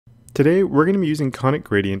Today, we're going to be using Conic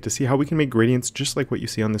Gradient to see how we can make gradients just like what you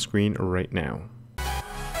see on the screen right now.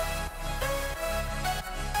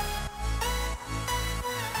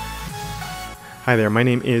 Hi there, my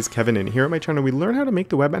name is Kevin, and here at my channel we learn how to make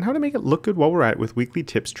the web and how to make it look good while we're at it with weekly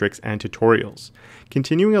tips, tricks, and tutorials.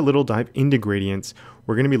 Continuing a little dive into gradients,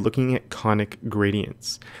 we're going to be looking at Conic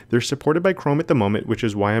Gradients. They're supported by Chrome at the moment, which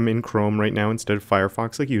is why I'm in Chrome right now instead of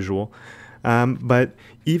Firefox like usual. But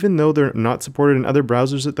even though they're not supported in other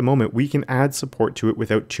browsers at the moment, we can add support to it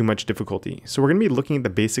without too much difficulty. So we're going to be looking at the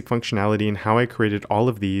basic functionality and how I created all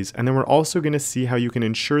of these, and then we're also going to see how you can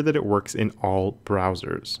ensure that it works in all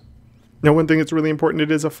browsers. Now, one thing that's really important,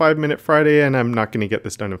 it is a 5-minute Friday, and I'm not going to get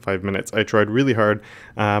this done in 5 minutes. I tried really hard,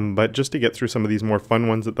 but just to get through some of these more fun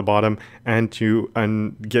ones at the bottom and to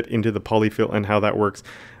get into the polyfill and how that works,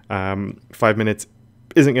 5 minutes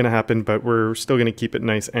isn't going to happen, but we're still going to keep it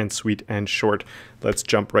nice and sweet and short. Let's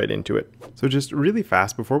jump right into it. So just really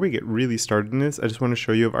fast, before we get really started in this, I just want to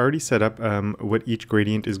show you I've already set up what each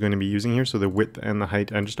gradient is going to be using here. So the width and the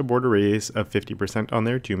height, and just a border radius of 50% on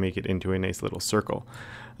there to make it into a nice little circle.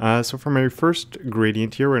 So for my first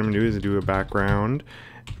gradient here, what I'm going to do is do a background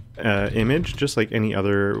image, just like any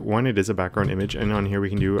other one. It is a background image, and on here we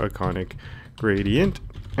can do a conic gradient,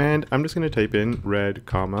 and I'm just going to type in red,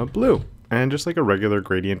 comma, blue. And just like a regular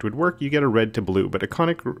gradient would work, you get a red to blue, but a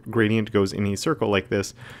conic gradient goes in a circle like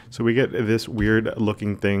this, so we get this weird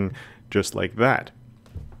looking thing just like that.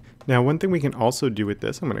 Now, one thing we can also do with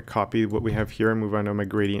this, I'm going to copy what we have here and move on to my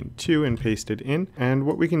gradient 2 and paste it in. And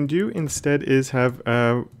what we can do instead is have,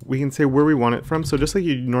 we can say where we want it from. So just like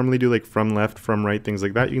you normally do, like from left, from right, things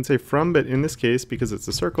like that, you can say from, but in this case, because it's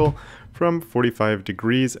a circle, from 45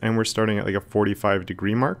 degrees, and we're starting at like a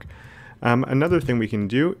 45-degree mark. Another thing we can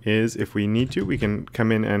do is, if we need to, we can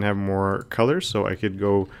come in and have more colors. So I could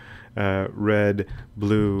go red,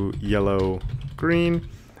 blue, yellow, green,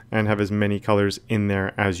 and have as many colors in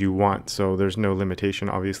there as you want. So there's no limitation,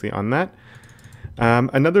 obviously, on that.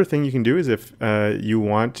 Another thing you can do is if you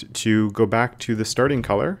want to go back to the starting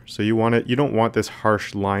color, so you don't want this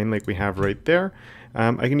harsh line like we have right there.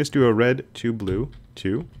 I can just do a red to blue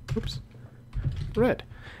to, red.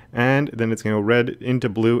 And then it's going to go red into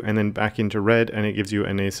blue and then back into red, and it gives you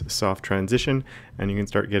a nice soft transition, and you can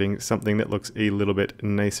start getting something that looks a little bit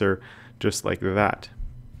nicer just like that.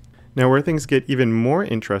 Now, where things get even more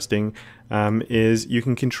interesting is you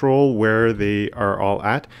can control where they are all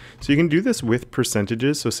at. So you can do this with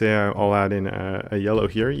percentages. So say I'll add in a yellow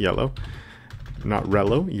here, yellow, not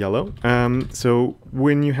rello, yellow. So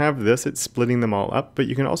when you have this, it's splitting them all up, but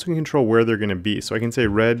you can also control where they're going to be. So I can say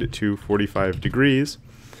red to 45 degrees.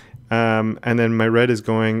 And then my red is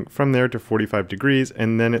going from there to 45 degrees,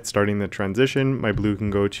 and then it's starting the transition. My blue can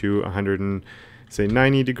go to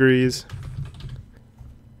 90 degrees.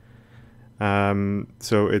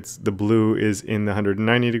 So the blue is in the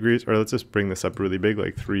 190 degrees, or let's just bring this up really big,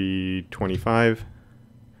 like 325,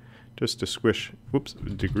 just to squish,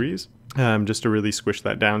 degrees, just to really squish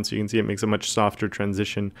that down. So you can see it makes a much softer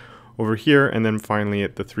transition over here, and then finally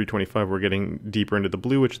at the 325 we're getting deeper into the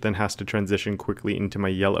blue, which then has to transition quickly into my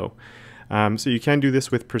yellow. So you can do this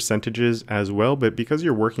with percentages as well, but because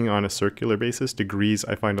you're working on a circular basis, degrees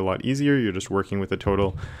I find a lot easier. You're just working with a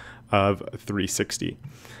total of 360.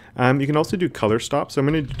 You can also do color stop. So I'm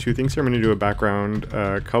going to do two things here. I'm going to do a background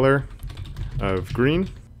color of green,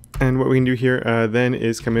 and what we can do here then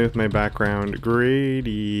is come in with my background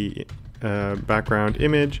background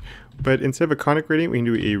image. But instead of a conic gradient, we can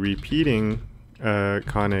do a repeating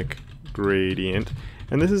conic gradient.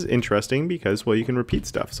 And this is interesting because, well, you can repeat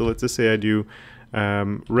stuff. So let's just say I do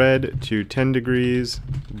red to 10 degrees,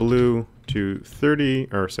 blue to 30,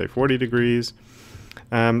 or say 40 degrees.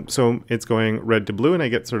 So it's going red to blue, and I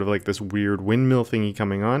get sort of like this weird windmill thingy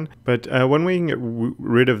coming on. But one way you can get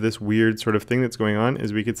rid of this weird sort of thing that's going on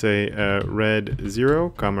is we could say red 0,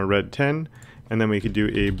 comma red 10, and then we could do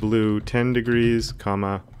a blue 10 degrees,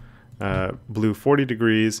 comma blue 40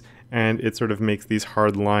 degrees, and it sort of makes these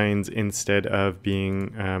hard lines instead of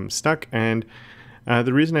being stuck. And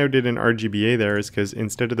the reason I did an RGBA there is because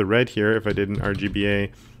instead of the red here, if I did an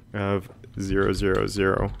RGBA of 0, 0,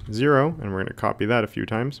 0, 0, and we're going to copy that a few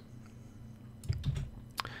times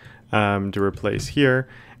to replace here,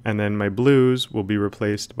 and then my blues will be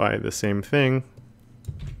replaced by the same thing,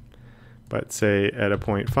 but say at a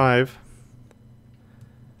 0.5.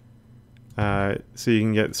 So you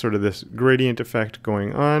can get sort of this gradient effect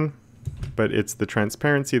going on, but it's the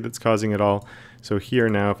transparency that's causing it all. So here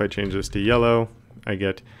now, if I change this to yellow, I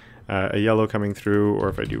get a yellow coming through, or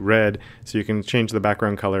if I do red, so you can change the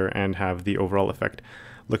background color and have the overall effect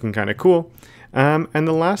looking kind of cool. And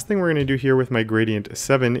the last thing we're going to do here with my gradient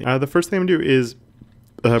 7, the first thing I'm going to do is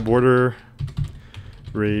border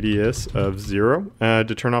radius of 0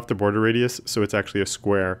 to turn off the border radius so it's actually a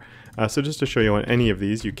square. So just to show you on any of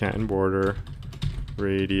these, you can border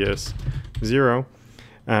radius 0.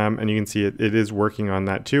 And you can see it is working on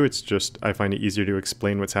that too. It's just, I find it easier to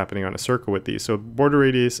explain what's happening on a circle with these. So border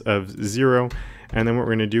radius of 0. And then what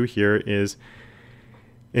we're going to do here is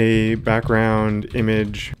a background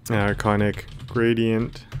image conic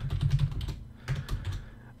gradient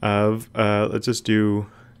of, let's just do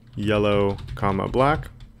yellow comma black.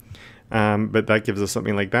 But that gives us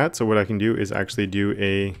something like that. So what I can do is actually do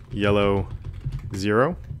a yellow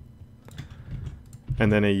 0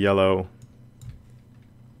 and then a yellow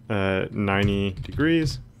 90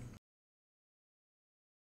 degrees.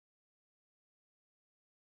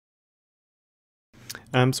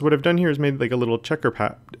 So what I've done here is made like a little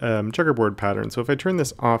checkerboard pattern. So if I turn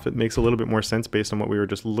this off, it makes a little bit more sense based on what we were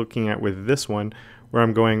just looking at with this one, where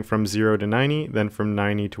I'm going from 0 to 90, then from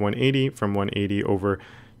 90 to 180, from 180 over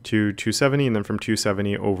to 270, and then from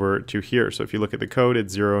 270 over to here. So if you look at the code,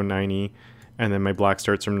 it's 0, 90, and then my black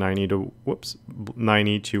starts from 90 to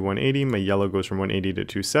 180. My yellow goes from 180 to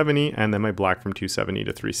 270, and then my black from 270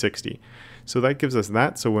 to 360. So that gives us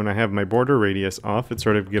that. So when I have my border radius off, it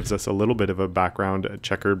sort of gives us a little bit of a background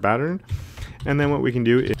checkered pattern. And then what we can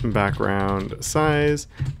do is background size,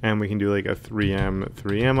 and we can do like a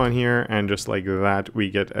 3M on here, and just like that, we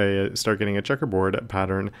get start getting a checkerboard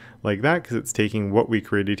pattern like that, because it's taking what we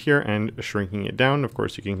created here and shrinking it down. Of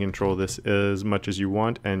course, you can control this as much as you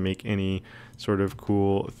want and make any sort of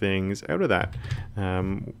cool things out of that,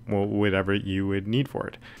 well, whatever you would need for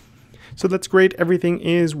it. So that's great, everything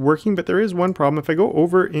is working, but there is one problem. If I go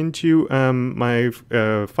over into my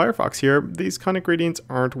Firefox here, these conic gradients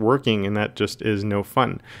aren't working, and that just is no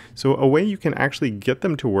fun. So a way you can actually get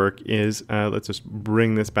them to work is, let's just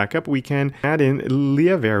bring this back up. We can add in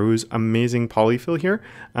Lea Verou's amazing polyfill here.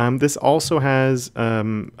 This also has,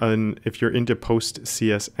 if you're into post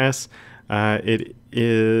CSS, it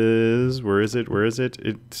is, where is it?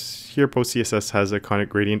 It's here, post CSS has a conic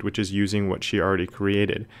gradient, which is using what she already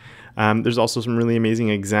created. There's also some really amazing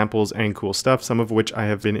examples and cool stuff, some of which I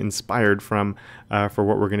have been inspired from for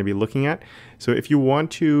what we're going to be looking at. So if you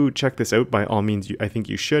want to check this out, by all means, I think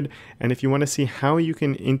you should. And if you want to see how you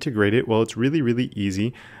can integrate it, well, it's really, really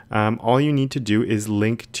easy. All you need to do is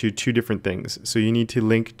link to two different things. So you need to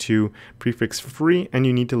link to prefix free, and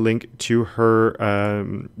you need to link to her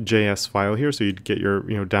JS file here. So you'd get your,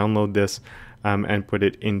 download this and put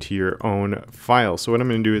it into your own file. So what I'm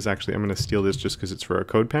going to do is actually, I'm going to steal this just because it's for a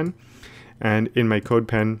code pen. And in my code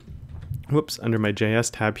pen, under my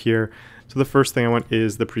JS tab here, so the first thing I want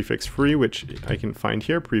is the prefix free, which I can find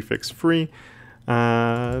here, prefix free.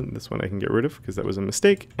 This one I can get rid of because that was a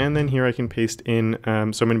mistake. And then here I can paste in, so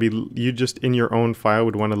I'm going to be, you just in your own file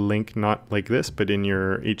would want to link not like this, but in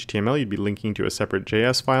your HTML, you'd be linking to a separate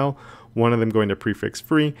JS file, one of them going to prefix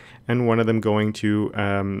free, and one of them going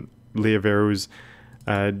to Lea Verou's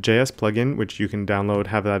JS plugin, which you can download,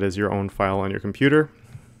 have that as your own file on your computer.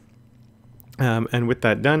 And with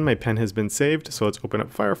that done, my pen has been saved. So let's open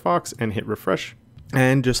up Firefox and hit refresh.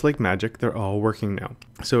 And just like magic, they're all working now.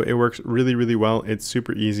 So it works really, really well. It's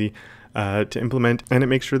super easy to implement, and it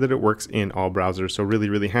makes sure that it works in all browsers. So really,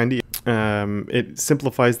 really handy. It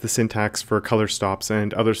simplifies the syntax for color stops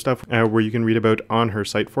and other stuff where you can read about on her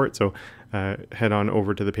site for it. So head on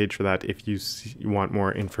over to the page for that if you want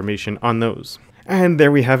more information on those. And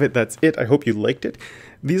there we have it. That's it. I hope you liked it.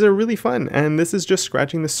 These are really fun, and this is just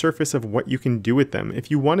scratching the surface of what you can do with them.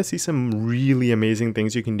 If you want to see some really amazing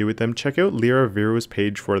things you can do with them, check out Lea Verou's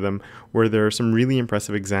page for them, where there are some really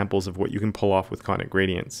impressive examples of what you can pull off with conic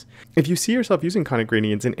gradients. If you see yourself using conic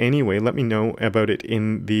gradients in any way, let me know about it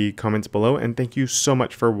in the comments below, and thank you so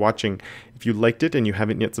much for watching. If you liked it and you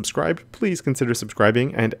haven't yet subscribed, please consider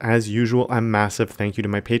subscribing, and as usual, a massive thank you to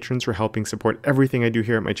my patrons for helping support everything I do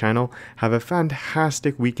here at my channel. Have a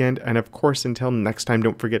fantastic weekend, and of course, until next time,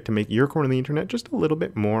 don't forget to make your corner of the internet just a little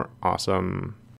bit more awesome.